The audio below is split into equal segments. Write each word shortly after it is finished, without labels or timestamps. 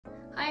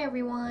Hi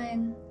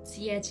everyone, it's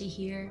Yeji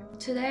here.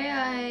 Today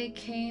I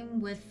came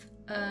with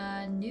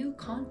new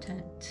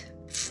content.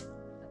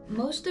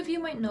 Most of you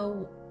might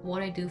know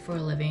what I do for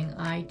a living.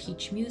 I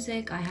teach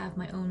music, I have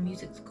my own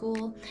music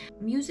school.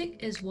 Music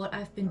is what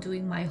I've been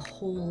doing my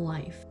whole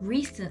life.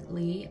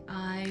 Recently,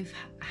 I've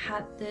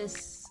had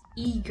this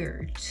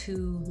eager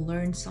to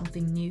learn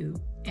something new,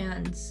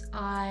 and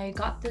I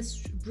got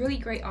this really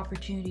great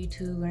opportunity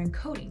to learn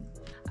coding.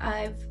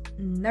 I've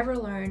never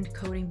learned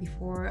coding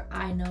before.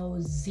 I know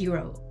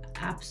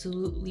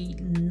absolutely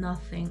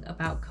nothing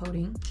about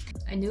coding.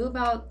 I knew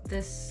about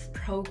this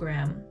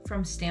program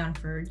from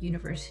Stanford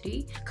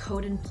University,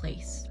 Code in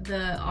Place.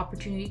 The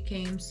opportunity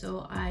came,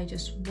 so I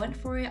just went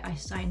for it. I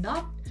signed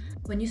up.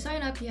 When you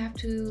sign up, you have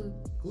to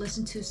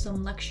listen to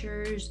some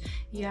lectures,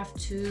 you have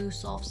to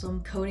solve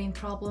some coding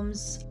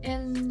problems,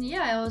 and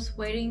yeah, I was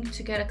waiting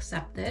to get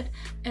accepted,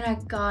 and I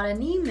got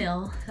an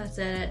email that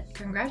said,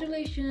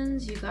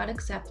 "Congratulations, you got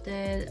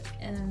accepted,"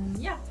 and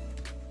yeah,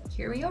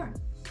 here we are.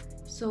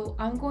 So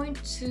I'm going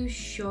to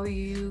show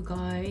you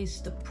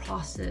guys the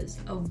process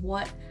of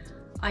what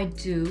I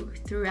do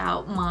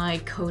throughout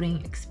my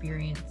coding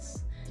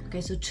experience.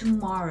 Okay, so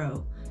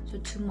tomorrow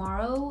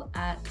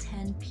at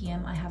 10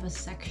 p.m. I have a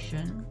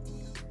section.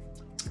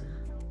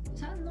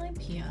 Is that 9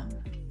 p.m.?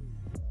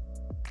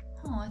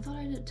 Oh, I thought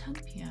I did 10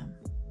 p.m.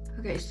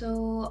 Okay,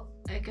 so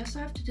I guess I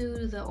have to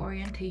do the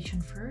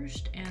orientation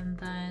first, and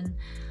then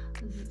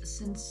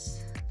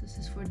since this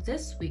is for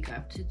this week, I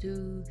have to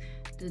do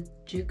the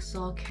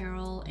jigsaw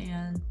carol,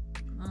 and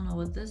I don't know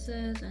what this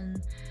is,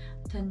 and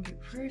then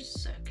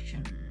first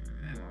section,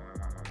 and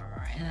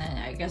then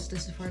I guess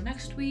this is for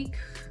next week.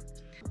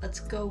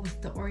 Let's go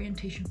with the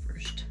orientation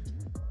first.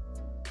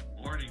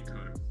 Morning,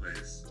 Code in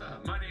Place.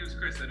 My name is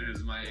Chris, and it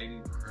is my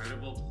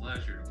incredible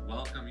pleasure to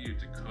welcome you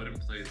to Code in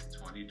Place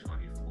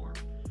 2024.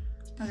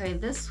 Okay,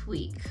 this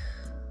week,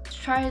 let's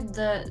try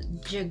the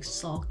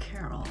jigsaw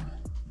carol.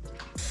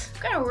 I'm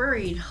kind of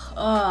worried.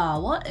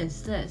 What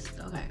is this?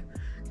 Okay.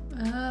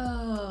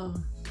 Oh.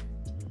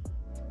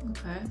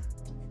 Okay.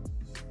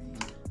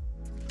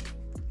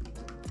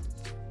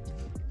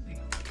 Wait.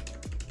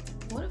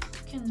 What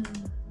if we can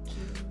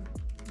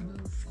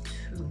move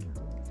to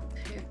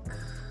pick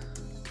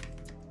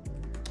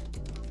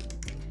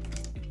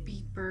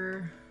beeper.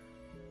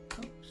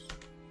 Oops.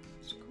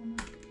 What's going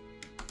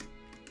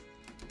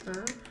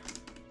on?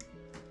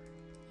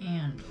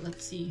 And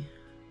let's see.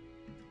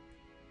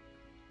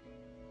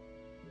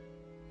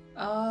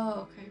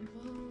 Oh, okay.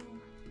 Whoa.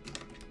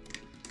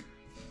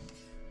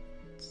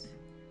 Let's see.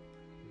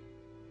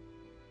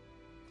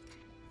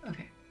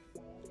 Okay.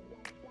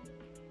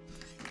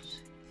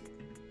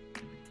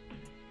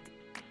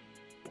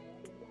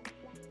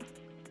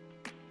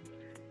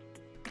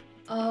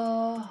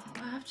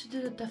 I have to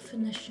do the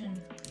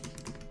definition.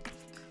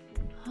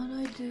 How do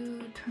I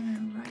do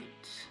turn right?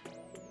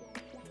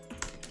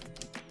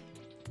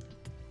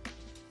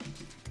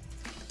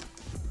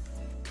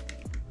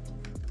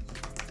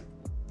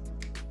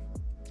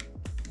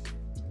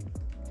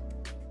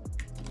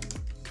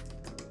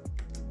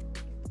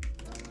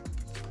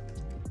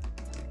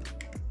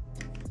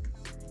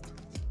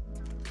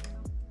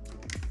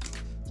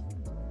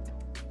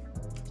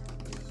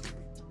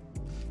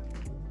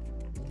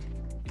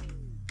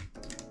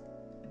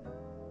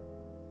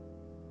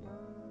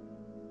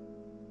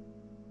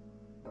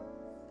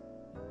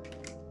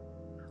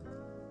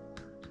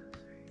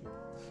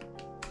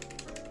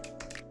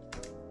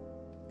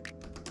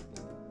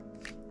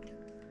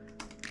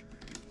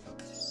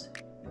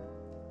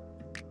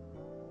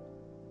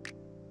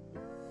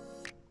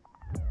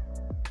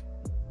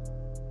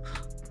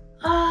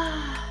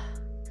 I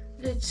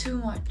did too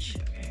much.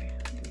 Okay,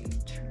 maybe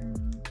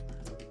turn.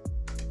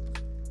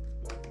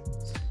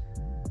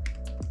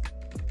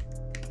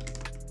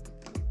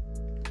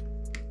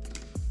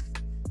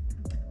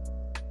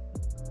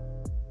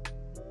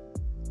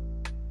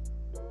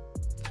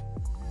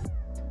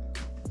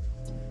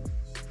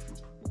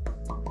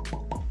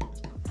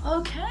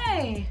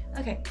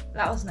 Okay,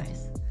 that was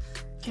nice.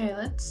 Okay,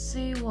 let's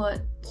see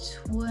what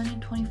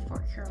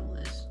 2024 carol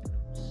is.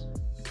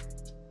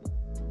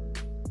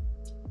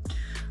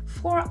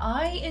 For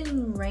I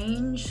in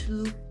range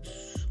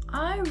loops,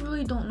 I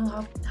really don't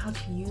know how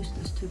to use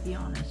this, to be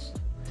honest.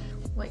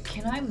 Wait,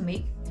 can I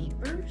make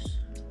beepers?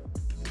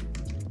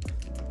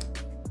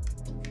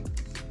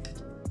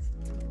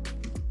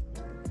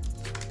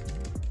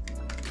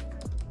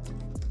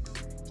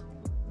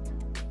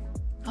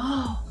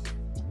 Oh,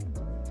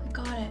 I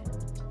got it.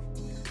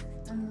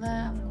 And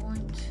then I'm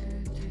going to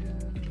do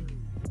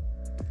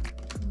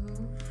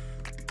move.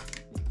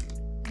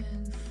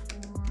 And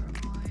for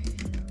I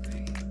in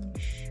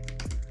range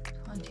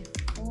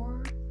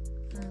 24,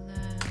 and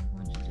then I'm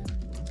going to do,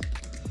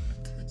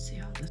 let's see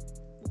how this.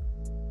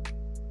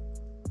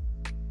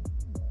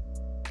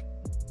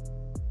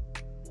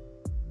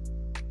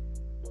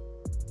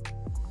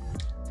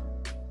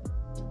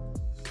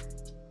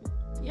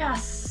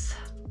 Yes,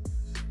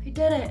 I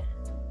did it.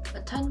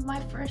 Attend my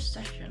first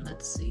session.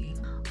 Let's see.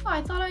 Oh,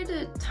 I thought I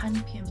did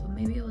 10 p.m., but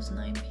maybe it was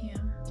 9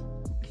 p.m.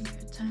 Give me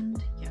a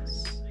attend?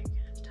 Yes, I can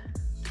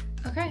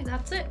attend. Okay,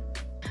 that's it.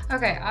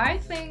 Okay, I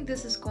think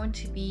this is going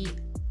to be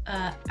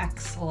an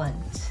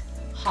excellent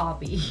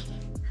hobby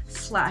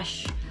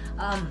slash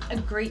a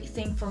great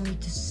thing for me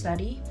to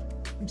study.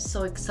 I'm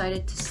so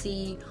excited to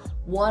see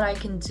what I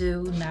can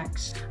do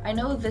next. I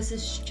know this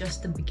is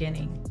just the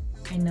beginning.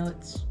 I know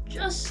it's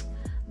just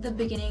the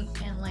beginning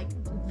and like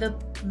the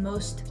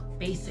most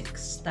basic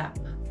step,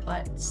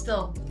 but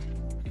still.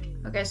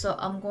 Okay, so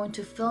I'm going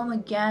to film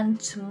again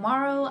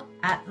tomorrow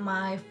at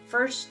my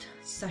first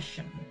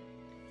session.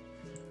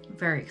 I'm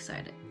very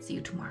excited. See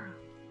you tomorrow.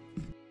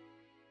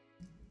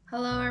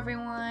 Hello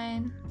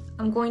everyone.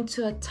 I'm going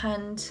to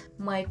attend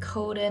my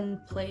Code in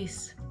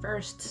Place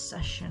first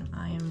session.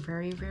 I am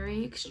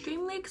very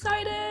extremely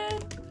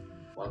excited.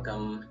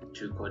 Welcome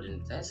to Code in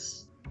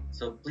Place.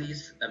 So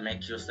please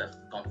make yourself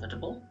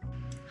comfortable.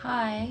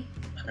 Hi.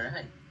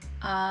 Alright.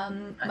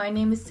 My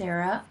name is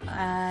Sarah.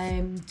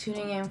 I'm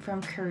tuning in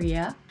from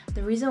Korea.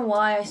 The reason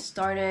why I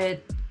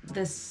started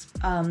this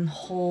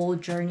whole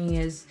journey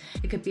is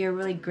it could be a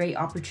really great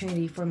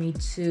opportunity for me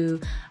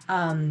to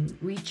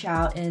reach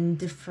out in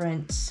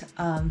different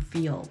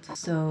fields.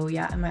 So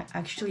yeah, I'm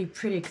actually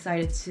pretty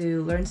excited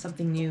to learn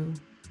something new.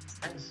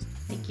 Nice.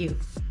 Thank you.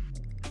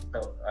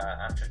 So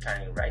after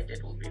turning right,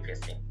 it will be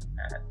facing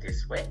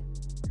this way.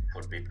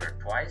 Would be per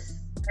twice.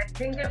 I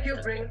think if you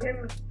bring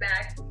him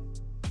back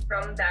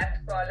from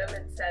that column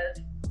itself.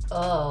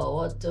 Oh,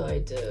 what do I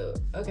do?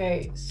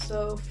 Okay,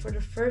 so for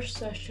the first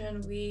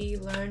session, we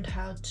learned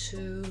how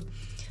to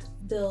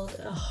build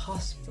a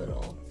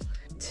hospital.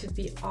 To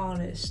be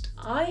honest,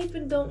 I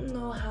even don't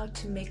know how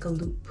to make a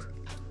loop.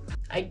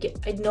 I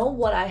know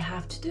what I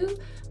have to do,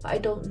 but I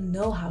don't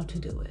know how to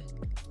do it.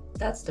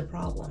 That's the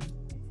problem.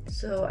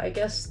 So I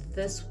guess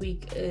this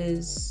week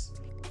is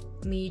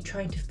me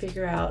trying to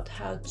figure out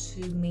how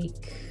to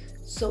make.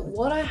 So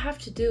what I have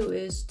to do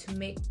is to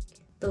make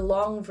the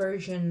long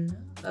version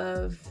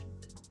of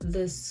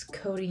this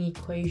coding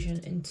equation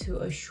into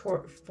a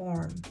short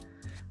form.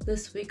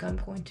 This week I'm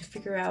going to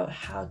figure out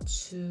how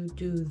to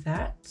do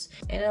that,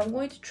 and I'm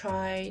going to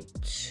try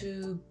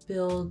to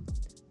build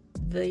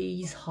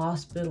these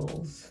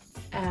hospitals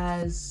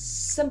as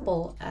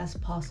simple as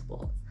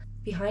possible.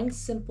 Behind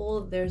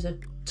simple, there's a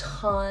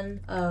ton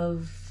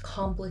of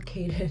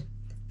complicated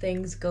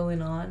things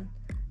going on.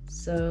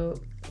 So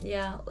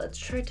yeah, let's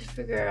try to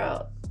figure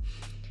out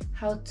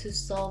how to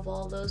solve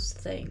all those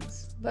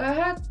things. But I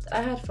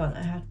had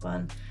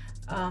fun.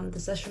 The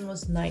session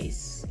was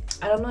nice.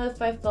 I don't know if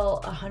I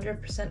felt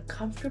 100%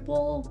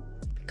 comfortable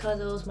because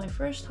it was my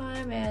first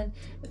time and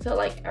it felt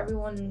like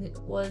everyone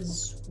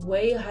was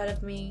way ahead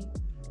of me,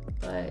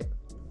 but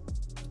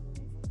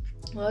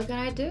what can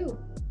I do?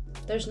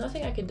 There's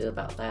nothing I can do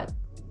about that.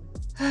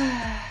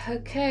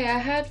 Okay, I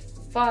had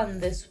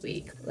fun this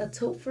week. Let's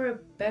hope for a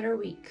better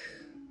week.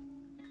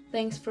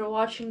 Thanks for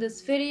watching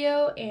this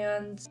video,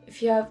 and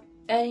if you have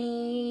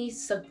any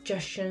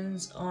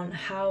suggestions on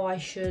how I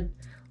should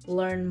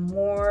learn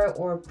more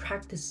or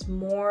practice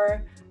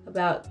more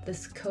about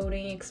this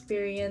coding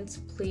experience,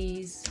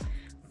 please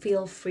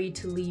feel free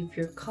to leave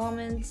your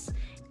comments.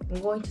 I'm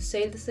going to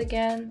say this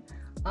again.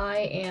 I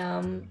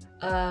am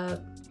a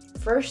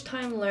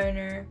first-time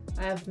learner.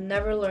 I've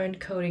never learned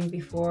coding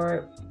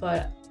before,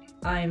 but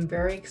I'm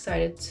very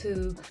excited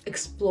to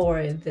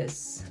explore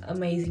this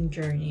amazing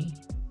journey.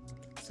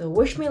 So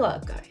wish me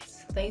luck,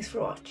 guys. Thanks for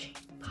watching.